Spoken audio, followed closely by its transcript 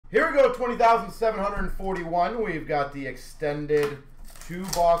Here we go, 20,741. We've got the extended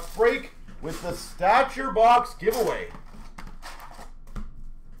 2-box break with the Stature Box giveaway.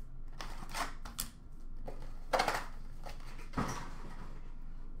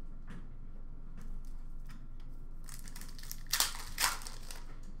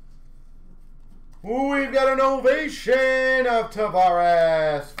 We've got an ovation of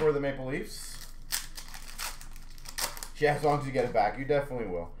Tavares for the Maple Leafs. Yeah, as long as you get it back, you definitely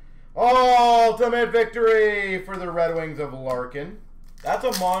will. Ultimate victory for the Red Wings of Larkin. That's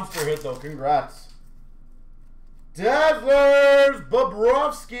a monster hit, though. Congrats. Dazzlers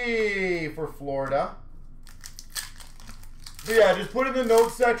Bobrovsky for Florida. So yeah, just put in the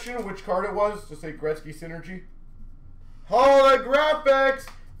notes section which card it was. Just say Gretzky Synergy. Holographics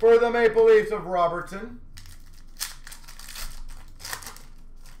for the Maple Leafs of Robertson.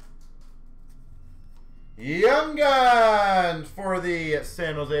 Young Guns for the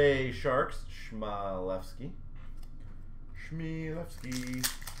San Jose Sharks. Schmalewski.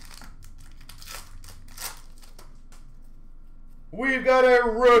 We've got a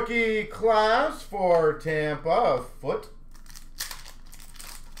rookie class for Tampa of Foot.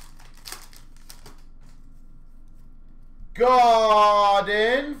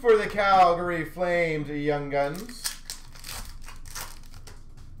 Godin for the Calgary Flames, Young Guns.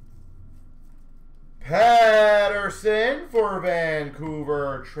 Patterson for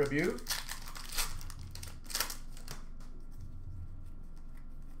Vancouver Tribute.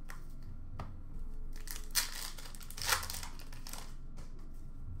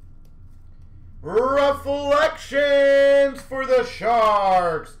 Reflections for the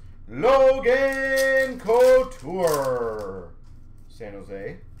Sharks. Logan Couture, San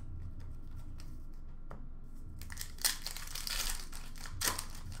Jose.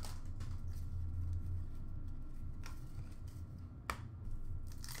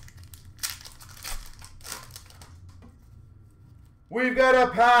 We've got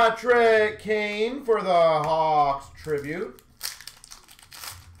a Patrick Kane for the Hawks Tribute.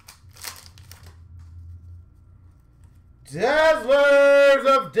 Dazzlers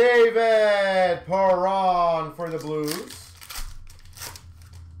of David Perron for the Blues.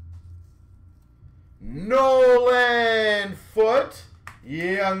 Nolan Foote,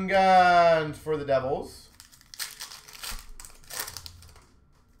 Young Guns for the Devils.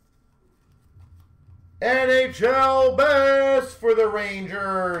 NHL Best for the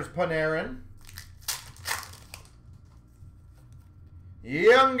Rangers, Panarin.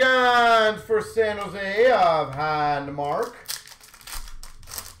 Young Guns for San Jose of Handmark.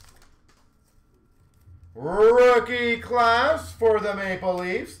 Rookie class for the Maple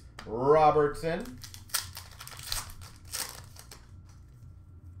Leafs, Robertson.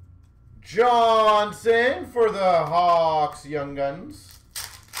 Johnson for the Hawks, Young Guns.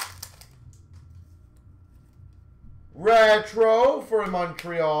 Retro for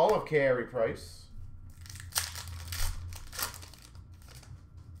Montreal of Carey Price.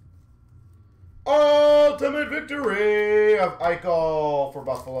 Ultimate victory of Eichel for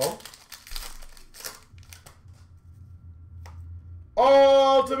Buffalo.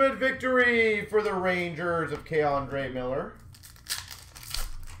 Ultimate victory for the Rangers of K'Andre Miller.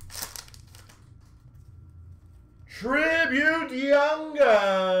 Tribute Young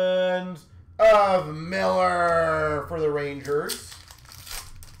Guns of Miller for the Rangers.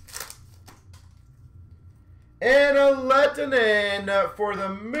 And a Lettinen for the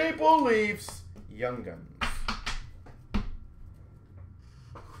Maple Leafs, Young Guns.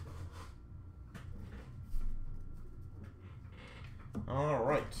 All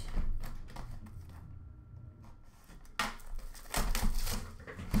right.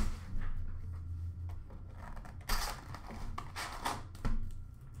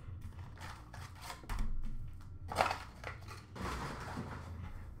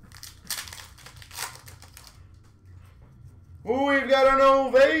 We've got an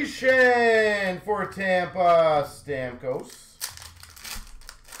ovation for Tampa, Stamkos.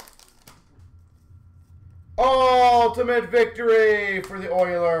 Ultimate victory for the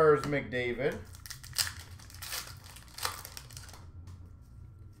Oilers, McDavid.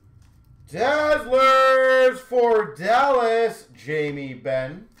 Dazzlers for Dallas, Jamie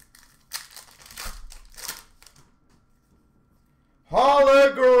Benn.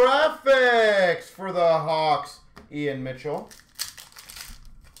 Holographics for the Hawks, Ian Mitchell.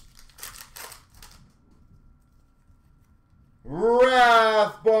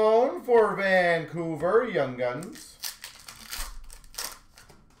 Rathbone for Vancouver, Young Guns.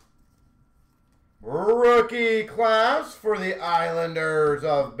 Rookie class for the Islanders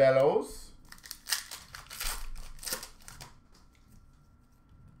of Bellows.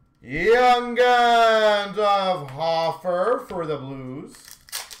 Young Guns of Hoffer for the Blues.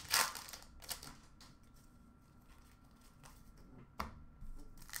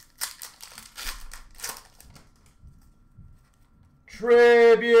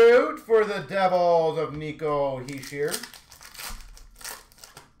 Tribute for the Devils of Nico Hischier.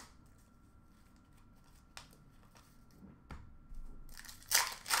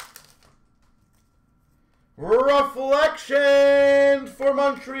 Reflection for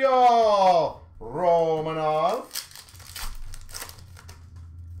Montreal, Romanov.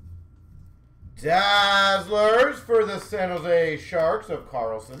 Dazzlers for the San Jose Sharks of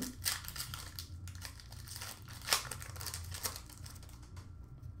Carlson.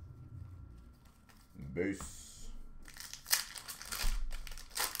 Base.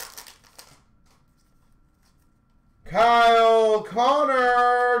 Kyle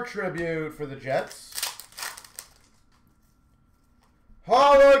Connor, tribute for the Jets.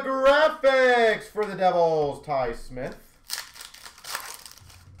 Holographics for the Devils, Ty Smith.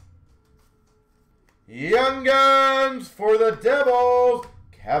 Young Guns for the Devils,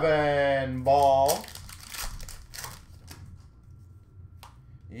 Kevin Ball.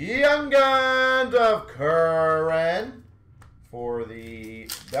 Young Guns of Curran for the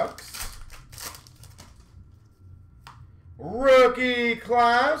Ducks. Rookie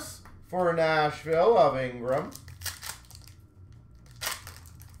class for Nashville of Ingram.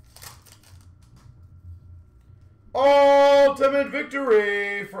 Ultimate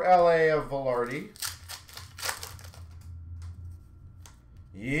victory for LA of Velarde.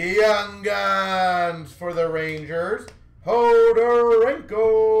 Young Guns for the Rangers,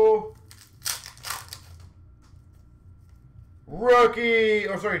 Hodorenko.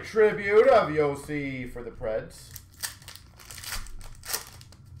 Tribute of Yossi for the Preds.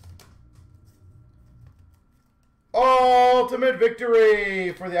 Ultimate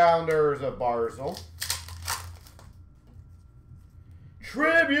victory for the Islanders of Barzal.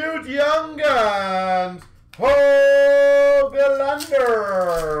 Tribute Young Guns,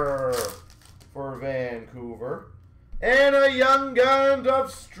 Hoglander for Vancouver. And a Young Guns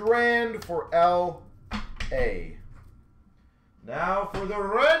of Strand for LA. Now for the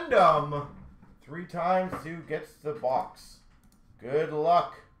random. 3 times 2 gets the box. Good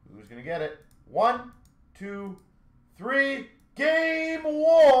luck. Who's going to get it? 1, 2, 3. Game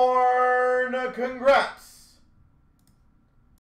worn. Congrats.